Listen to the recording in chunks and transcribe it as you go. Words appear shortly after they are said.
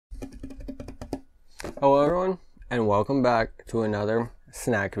Hello everyone, and welcome back to another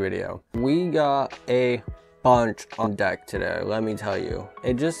snack video. We got a bunch on deck today, let me tell you.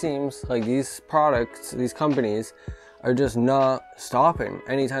 It just seems like these products, these companies, are just not stopping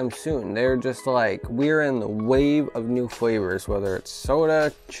anytime soon. They're just like, we're in the wave of new flavors, whether it's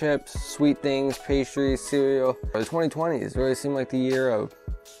soda, chips, sweet things, pastries, cereal. The 2020s really seem like the year of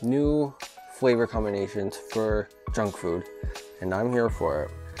new flavor combinations for junk food, and I'm here for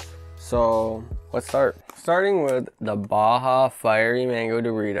it. So let's start. Starting with the Baja Fiery Mango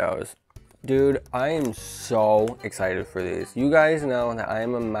Doritos. Dude, I am so excited for these. You guys know that I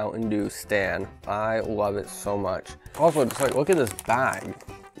am a Mountain Dew stan. I love it so much. Also, just like, look at this bag.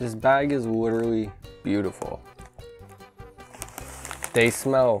 This bag is literally beautiful. They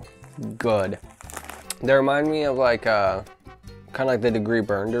smell good. They remind me of like kind of like the Degree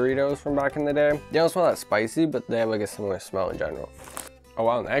Burn Doritos from back in the day. They don't smell that spicy, but they have like a similar smell in general. Oh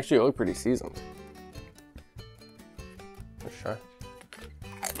wow, they actually look pretty seasoned. Let's try.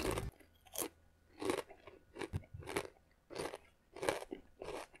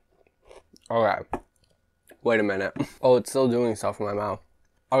 Okay, wait a minute. Oh, it's still doing stuff in my mouth.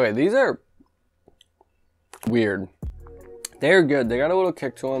 Okay, these are weird. They're good, they got a little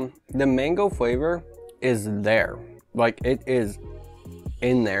kick to them. The mango flavor is there. Like, it is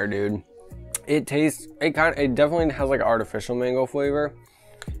in there, dude. It tastes, it definitely has like artificial mango flavor,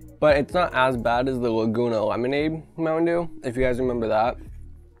 but it's not as bad as the Laguna Lemonade Mountain Dew, if you guys remember that,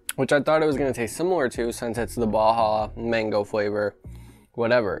 which I thought it was gonna taste similar to since it's the Baja mango flavor,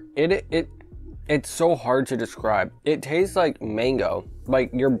 whatever. It's so hard to describe. It tastes like mango,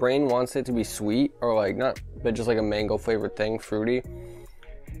 like your brain wants it to be sweet, or like not, but just like a mango flavored thing, fruity,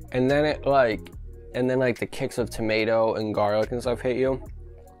 and then the kicks of tomato and garlic and stuff hit you.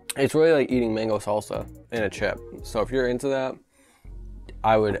 It's really like eating mango salsa in a chip. So if you're into that,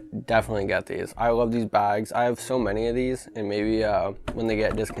 I would definitely get these. I love these bags. I have so many of these, and maybe when they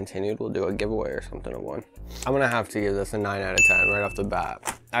get discontinued, we'll do a giveaway or something of one. I'm gonna have to give this a 9 out of 10 right off the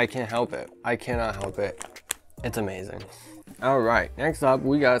bat. I can't help it. I cannot help it. It's amazing. All right, next up,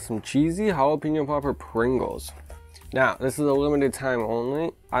 we got some cheesy jalapeno popper Pringles. Now, this is a limited time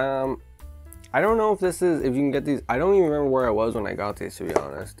only. I don't know if this is, if you can get these. I don't even remember where I was when I got these, to be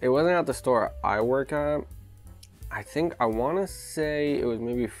honest. It wasn't at the store I work at. I want to say it was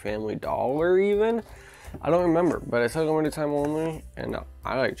maybe Family Dollar even. I don't remember, but it said limited time only, and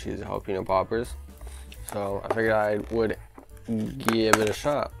I like cheesy jalapeno poppers. So I figured I would give it a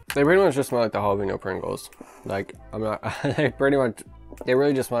shot. They pretty much just smell like the jalapeno Pringles. Like, I'm not, they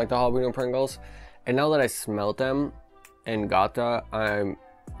really just smell like the jalapeno Pringles. And now that I smelled them and got that, I'm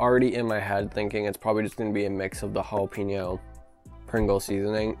already in my head thinking it's probably just gonna be a mix of the jalapeno Pringle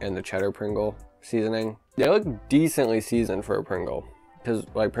seasoning and the cheddar Pringle seasoning. They look decently seasoned for a Pringle, because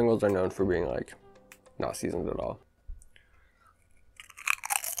like Pringles are known for being like not seasoned at all.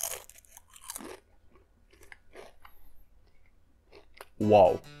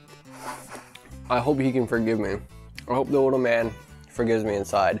 Whoa. I hope he can forgive me. I hope the little man forgives me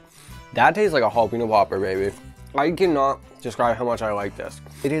inside. That tastes like a jalapeno popper, baby. I cannot describe how much I like this.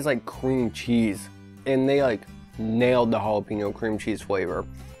 It is like cream cheese, and they like nailed the jalapeno cream cheese flavor,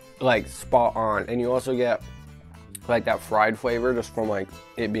 like spot on. And you also get like that fried flavor just from like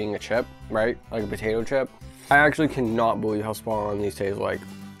it being a chip, right? Like a potato chip. I actually cannot believe how spot on these taste like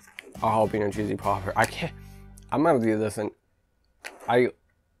a jalapeno cheesy popper. I might have to give this I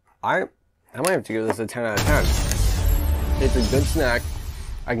might have to give this a 10 out of 10. It's a good snack.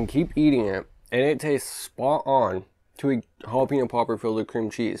 I can keep eating it, and it tastes spot on to a jalapeno popper filled with cream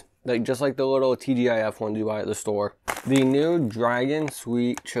cheese. Like, just like the little TGIF ones you buy at the store. The new Dragon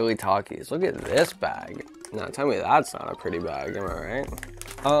Sweet Chili Takis. Look at this bag. Now, tell me that's not a pretty bag, am I right?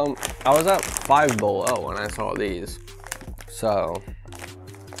 I was at Five Below when I saw these. So,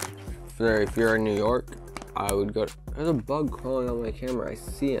 if you're in New York, I would go. There's a bug crawling on my camera. I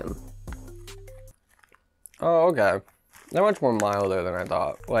see him. Oh, okay. They're much more milder than I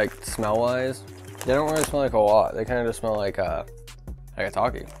thought. Like, smell-wise, they don't really smell like a lot. They kind of just smell like a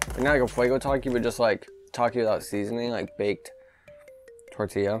Taki. Like, not like a Fuego Taki, but just like Taki without seasoning, like baked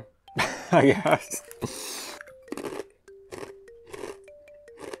tortilla, I guess.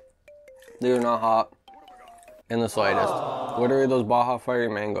 These are not hot in the slightest. Literally, those Baja Fiery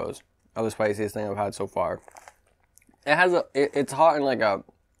Mangoes are the spiciest thing I've had so far. It has it's hot in like a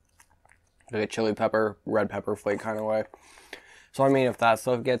chili pepper, red pepper flake kind of way. So I mean, if that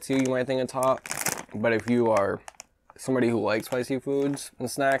stuff gets you, you might think it's hot. But if you are somebody who likes spicy foods and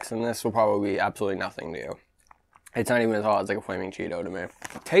snacks, then this will probably be absolutely nothing to you. It's not even as hot as like a flaming Cheeto to me.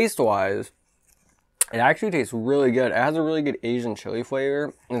 Taste-wise, It actually tastes really good. It has a really good Asian chili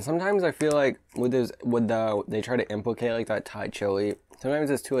flavor. And sometimes I feel like they try to implicate like that Thai chili. Sometimes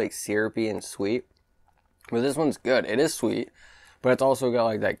it's too like syrupy and sweet. But this one's good. It is sweet, but it's also got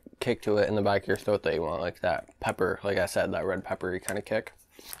like that kick to it in the back of your throat that you want, like that pepper, like I said, that red peppery kind of kick.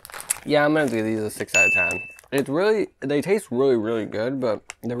 Yeah, I'm gonna give these a 6 out of 10. It's really, they taste really, really good,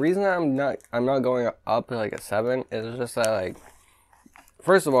 but the reason I'm not going up to like a 7 is just that, like,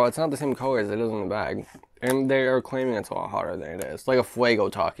 first of all, it's not the same color as it is in the bag, and they are claiming it's a lot hotter than it is. Like a Fuego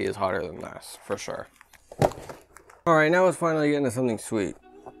Taki is hotter than this, for sure. All right, now let's finally get into something sweet.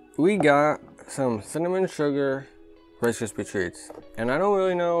 We got some cinnamon sugar Rice Krispie treats, and I don't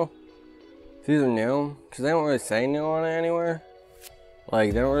really know if these are new because they don't really say new on it anywhere.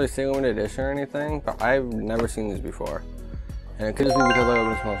 Like, they don't really say limited edition or anything, but I've never seen these before. And it could just be because I live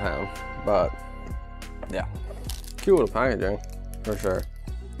in a small town. But, yeah. Cute little packaging, for sure.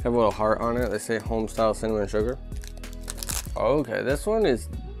 Have a little heart on it. They say home style cinnamon sugar. Okay, this one is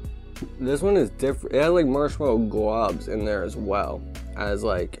different. It has like marshmallow globs in there as well. As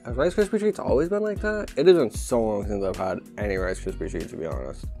like, have Rice Krispie treats always been like that? It has been so long since I've had any Rice Krispie treats, to be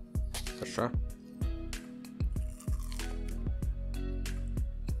honest. For sure.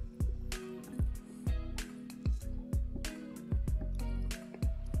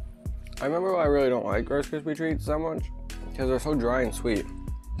 I remember I really don't like Rice Krispie treats that much because they're so dry and sweet.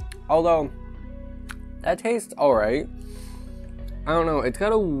 Although, that tastes alright. I don't know, it's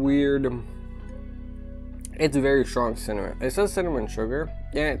got a weird, it's very strong cinnamon. It says cinnamon sugar,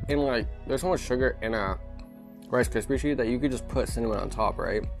 and like, there's so much sugar in a Rice Krispie treat that you could just put cinnamon on top,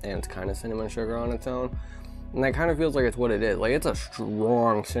 right? And it's kind of cinnamon sugar on its own. And that kind of feels like it's what it is. Like, it's a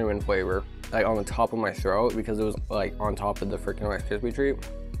strong cinnamon flavor, like on the top of my throat because it was like on top of the freaking Rice Krispie treat.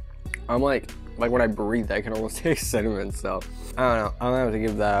 I'm like when I breathe, I can almost taste cinnamon, so I don't know. I'm gonna have to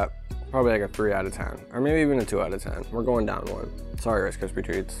give that probably like a 3 out of 10, or maybe even a 2 out of 10. We're going down one. Sorry, Rice Krispie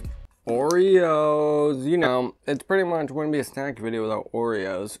treats. Oreos, you know, it's pretty much wouldn't be a snack video without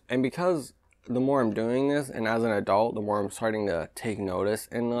Oreos, and because the more I'm doing this, and as an adult, the more I'm starting to take notice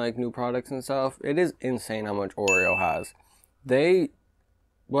in like new products and stuff, it is insane how much Oreo has.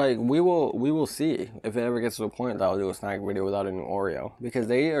 Like, we will see if it ever gets to the point that I'll do a snack video without a new Oreo, because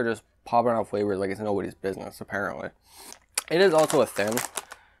they are just popping out flavors like it's nobody's business, apparently. It is also a thin.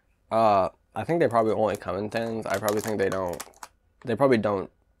 I think they probably only come in thins. I probably think they probably don't.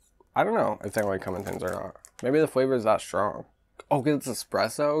 I don't know if they only come in thins or not. Maybe the flavor is that strong. Oh, because it's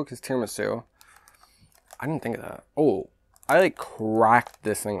espresso, because tiramisu. I didn't think of that. Oh, I like cracked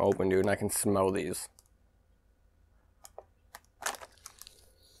this thing open, dude, and I can smell these.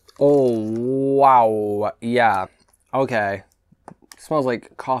 Oh, wow. Yeah. Okay. It smells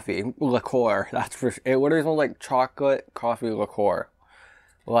like coffee liqueur. That's for sure. It literally smells like chocolate coffee liqueur.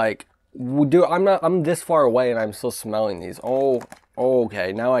 Like, dude, I'm this far away and I'm still smelling these. Oh,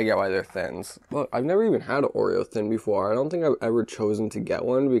 okay. Now I get why they're thins. Look, I've never even had an Oreo thin before. I don't think I've ever chosen to get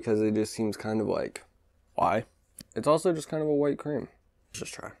one because it just seems kind of like, why? It's also just kind of a white cream. Let's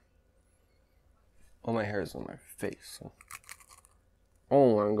just try. All my hair is on my face. So.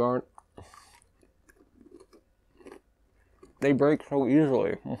 Oh my god. They break so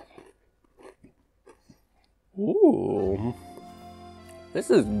easily. Ooh. This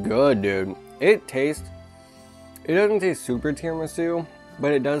is good, dude. It doesn't taste super tiramisu,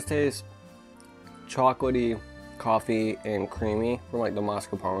 but it does taste chocolatey, coffee, and creamy from like the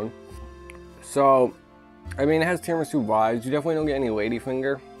mascarpone. So, I mean, it has tiramisu vibes. You definitely don't get any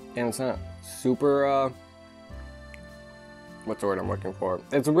ladyfinger, and it's not super, what's the word I'm looking for?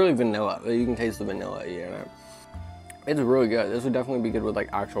 It's really vanilla. You can taste the vanilla in it. It's really good. This would definitely be good with like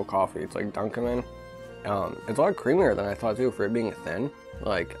actual coffee. It's like Dunkin' in. It's a lot creamier than I thought too for it being a thin.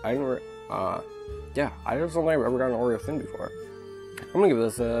 Like, I didn't, yeah, I just don't think I've ever gotten an Oreo thin before. I'm gonna give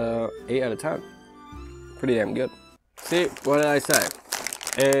this a 8 out of 10. Pretty damn good. See, what did I say?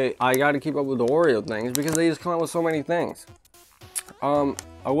 Hey, I gotta keep up with the Oreo things because they just come out with so many things. A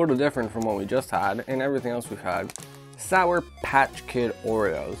little different from what we just had and everything else we've had. Sour Patch Kid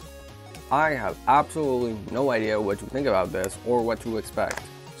Oreos. I have absolutely no idea what to think about this or what to expect.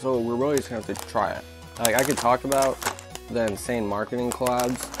 So we're really just gonna have to try it. Like, I could talk about the insane marketing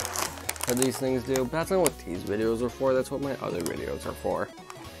collabs that these things do, but that's not what these videos are for. That's what my other videos are for.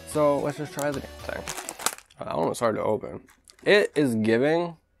 So let's just try the damn thing. That one was hard to open. It is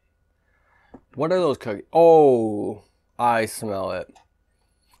giving. What are those cookies? Oh, I smell it.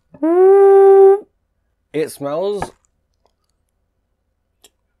 It smells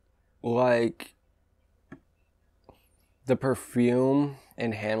like the perfume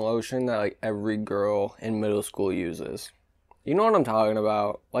and hand lotion that like every girl in middle school uses. You know what I'm talking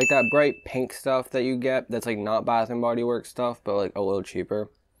about? Like that bright pink stuff that you get that's like not Bath and Body Works stuff, but like a little cheaper.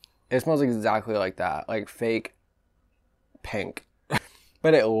 It smells exactly like that, like fake pink.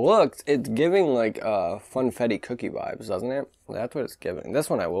 But it's giving like funfetti cookie vibes, doesn't it? That's what it's giving. This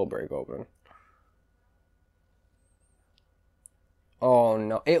one I will break open. Oh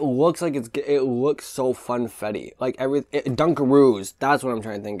no, it looks like it looks so funfetti. Like Dunkaroos, that's what I'm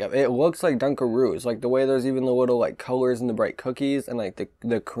trying to think of. It looks like Dunkaroos, like the way there's even the little like colors in the bright cookies and like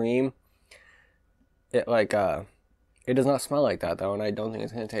the cream. It like it does not smell like that though, and I don't think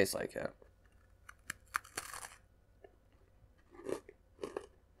it's gonna taste like it.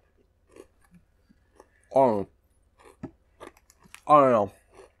 I don't know.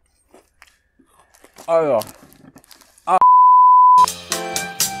 I don't know.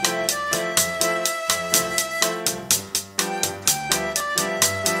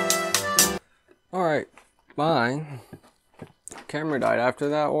 Alright, bye. Camera died after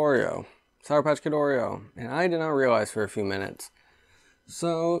that Oreo. Sour Patch Kid Oreo. And I did not realize for a few minutes.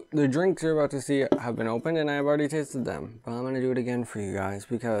 So, the drinks you're about to see have been opened and I've already tasted them. But I'm going to do it again for you guys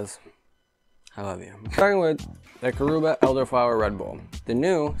because I love you. Starting with the Caruba Elderflower Red Bull. The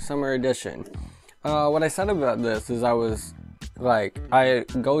new summer edition. What I said about this is I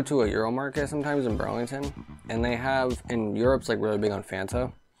go to a Euro market sometimes in Burlington. And they have, in Europe's like really big on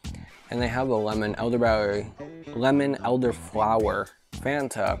Fanta. And they have a lemon elderflower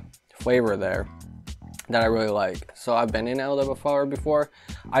Fanta flavor there that I really like. So I've been in Elderflower before.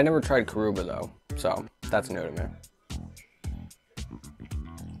 I never tried Caruba though, so that's new to me.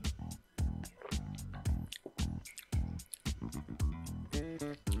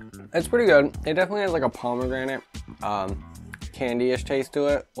 It's pretty good. It definitely has like a pomegranate, candy-ish taste to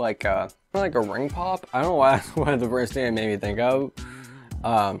it, like a ring pop. I don't know why that's what the first thing it made me think of.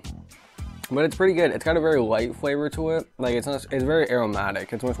 But it's pretty good. It's got a very light flavor to it. Like it's very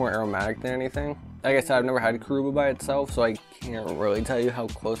aromatic. It's much more aromatic than anything. Like I said, I've never had Caruba by itself, so I can't really tell you how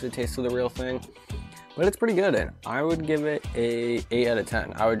close it tastes to the real thing. But it's pretty good, and I would give it a 8 out of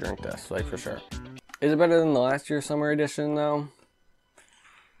 10. I would drink this, like for sure. Is it better than the last year's summer edition though?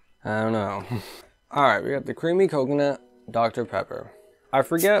 I don't know. Alright, we got the creamy coconut Dr. Pepper. I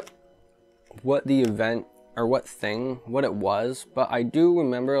forget what the event or what it was, but I do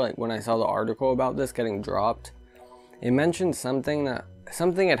remember like when I saw the article about this getting dropped, it mentioned something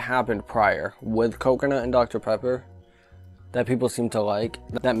had happened prior with coconut and Dr. Pepper that people seem to like,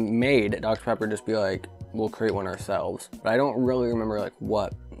 that made Dr. Pepper just be like, we'll create one ourselves. But I don't really remember like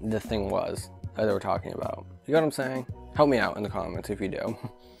what the thing was that they were talking about. You know what I'm saying? Help me out in the comments if you do.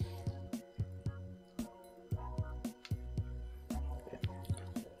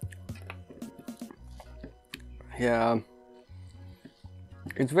 Yeah,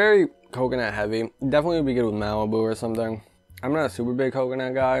 it's very coconut heavy. Definitely would be good with Malibu or something. I'm not a super big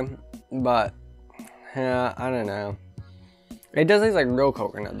coconut guy, but yeah, I don't know. It does taste like real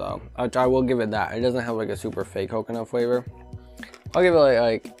coconut though, which I will give it that. It doesn't have like a super fake coconut flavor. I'll give it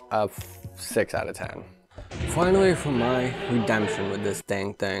like a 6 out of 10. Finally, for my redemption with this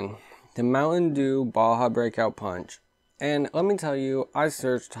dang thing, the Mountain Dew Baja Breakout Punch. And let me tell you, I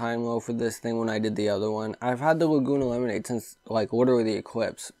searched high and low for this thing when I did the other one. I've had the Laguna Lemonade since like literally the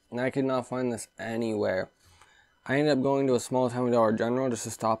eclipse, and I could not find this anywhere. I ended up going to a small town Dollar General just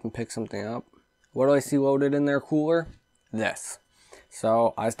to stop and pick something up. What do I see loaded in their cooler? This.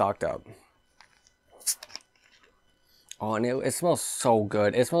 So I stocked up. Oh, and it smells so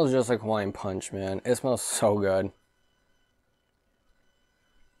good. It smells just like Hawaiian Punch, man. It smells so good.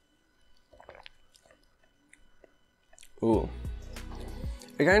 Ooh.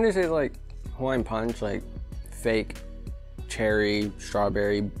 It kind of tastes like Hawaiian Punch, like fake cherry,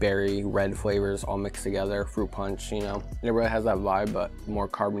 strawberry, berry, red flavors all mixed together. Fruit punch, you know. It really has that vibe, but more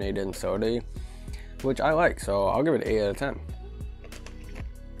carbonated and soda-y, which I like, so I'll give it an 8 out of 10.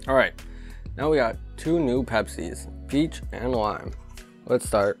 Alright, now we got 2 new Pepsis, peach and lime. Let's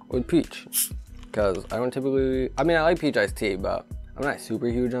start with peach, because I don't typically, I mean I like peach iced tea, but I'm not super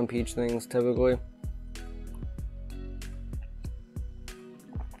huge on peach things typically.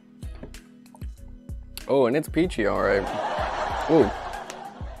 Oh, and it's peachy, alright. Ooh.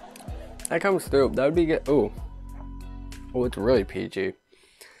 That comes through. That would be good. Ooh. Oh, it's really peachy.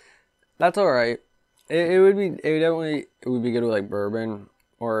 That's alright. It would definitely be good with like bourbon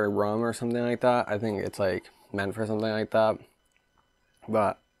or rum or something like that. I think it's like meant for something like that.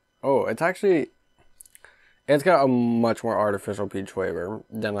 But, oh, it's got a much more artificial peach flavor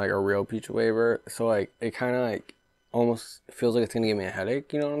than like a real peach flavor. So like, it kind of like almost feels like it's gonna give me a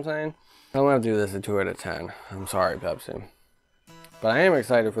headache, you know what I'm saying? I'm gonna have to do this a 2 out of 10. I'm sorry, Pepsi. But I am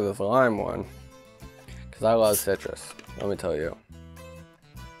excited for this lime one, because because I love citrus, let me tell you.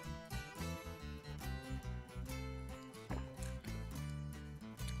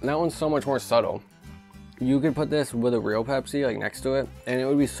 That one's so much more subtle. You could put this with a real Pepsi like next to it, and it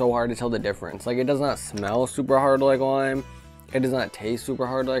would be so hard to tell the difference. Like, it does not smell super hard like lime. It does not taste super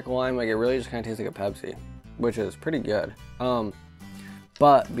hard like lime. Like, it really just kind of tastes like a Pepsi, which is pretty good.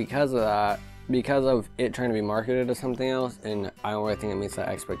 But because of that, because of it trying to be marketed as something else, and I don't really think it meets that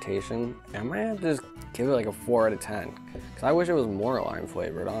expectation, I might have to just give it like a 4 out of 10. Because I wish it was more lime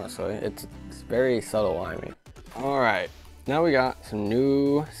flavored, honestly. It's very subtle limey. Alright, now we got some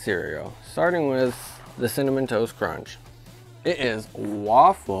new cereal. Starting with the Cinnamon Toast Crunch. It is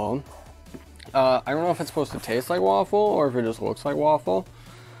waffle. I don't know if it's supposed to taste like waffle or if it just looks like waffle,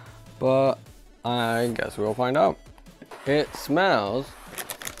 but I guess we'll find out. It smells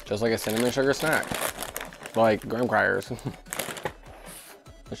just like a cinnamon sugar snack, like graham crackers.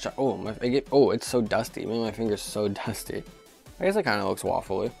 Oh, it's so dusty. Man, my finger's so dusty. I guess it kind of looks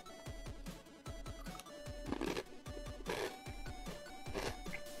waffly.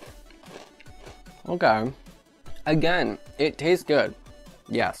 Okay. Again, it tastes good.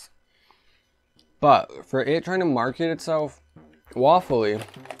 Yes. But for it trying to market itself waffly,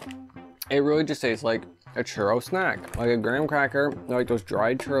 it really just tastes like a churro snack. Like a graham cracker, like those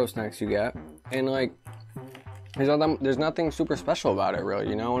dried churro snacks you get. And like, there's nothing super special about it really,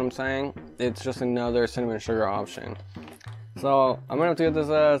 you know what I'm saying? It's just another cinnamon sugar option. So I'm gonna have to give this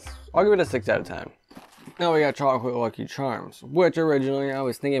I'll give it a 6 out of 10. Now we got chocolate Lucky Charms, which originally I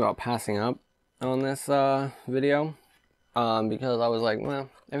was thinking about passing up on this video, because I was like, well,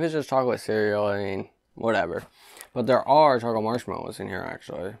 if it's just chocolate cereal, I mean, whatever. But there are chocolate marshmallows in here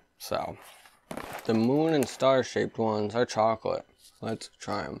actually, so the moon and star shaped ones are chocolate. Let's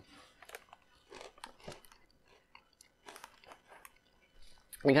try them.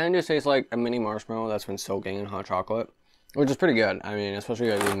 It kind of just tastes like a mini marshmallow that's been soaking in hot chocolate, which is pretty good. I mean, especially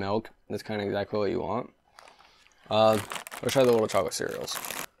if you with milk, that's kind of exactly what you want. Let's try the little chocolate cereals.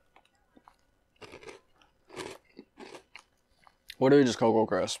 Literally just Cocoa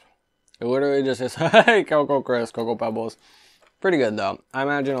Crisp. It literally just is, hey, Cocoa Crisp, Cocoa Pebbles. Pretty good though. I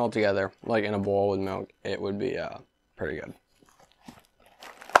imagine all together, like in a bowl with milk, it would be pretty good.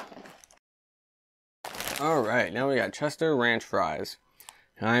 Alright, now we got Chester Ranch Fries.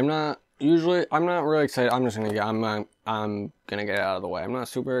 And I'm not really excited. I'm gonna get it out of the way. I'm not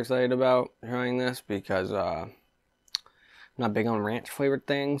super excited about trying this because I'm not big on ranch flavored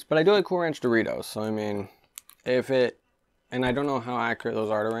things, but I do like Cool Ranch Doritos. So I mean, and I don't know how accurate those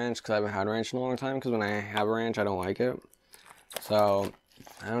are to ranch because I haven't had ranch in a long time, because when I have a ranch I don't like it. So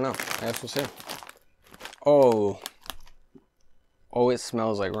I don't know, I guess we'll see. Oh, it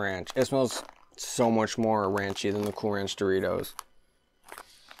smells like ranch. It smells so much more ranchy than the Cool Ranch Doritos.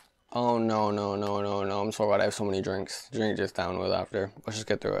 Oh no, I'm so glad I have so many drinks to drink this down with after. Let's just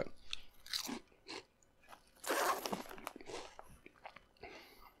get through it.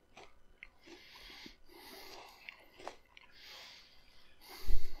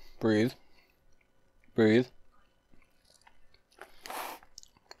 Breathe. Breathe.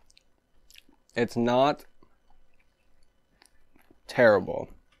 It's not terrible.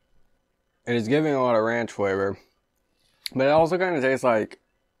 It is giving a lot of ranch flavor, but it also kind of tastes like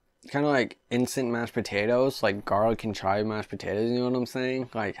instant mashed potatoes, like garlic and chive mashed potatoes, you know what I'm saying?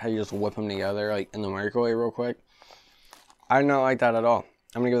 Like how you just whip them together like in the microwave real quick. I do not like that at all.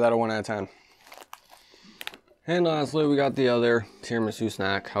 I'm gonna give that a 1 out of 10. And lastly, we got the other tiramisu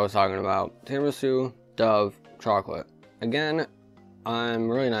snack I was talking about. Tiramisu Dove Chocolate. Again, I'm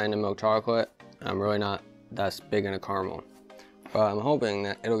really not into milk chocolate. I'm really not that big into caramel. But I'm hoping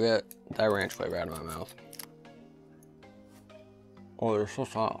that it'll get that ranch flavor out of my mouth. Oh, they're so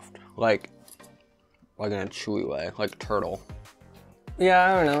soft. Like in a chewy way, like turtle. Yeah,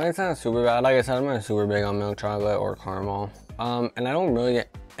 I don't know, it's not super bad. Like I said, I'm not super big on milk chocolate or caramel. And I don't really get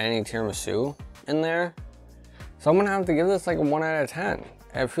any tiramisu in there. So I'm gonna have to give this like a 1 out of 10.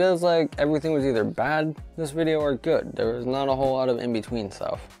 It feels like everything was either bad this video or good. There was not a whole lot of in-between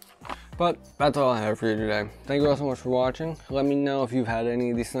stuff. But that's all I have for you today. Thank you all so much for watching. Let me know if you've had any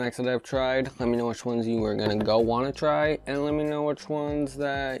of these snacks that I've tried. Let me know which ones you are gonna want to try. And let me know which ones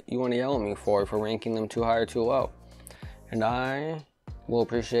that you want to yell at me for ranking them too high or too low. And I will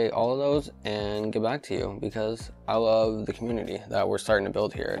appreciate all of those and get back to you because I love the community that we're starting to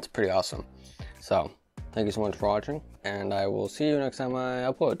build here. It's pretty awesome. So, thank you so much for watching, and I will see you next time I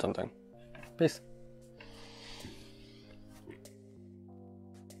upload something. Peace.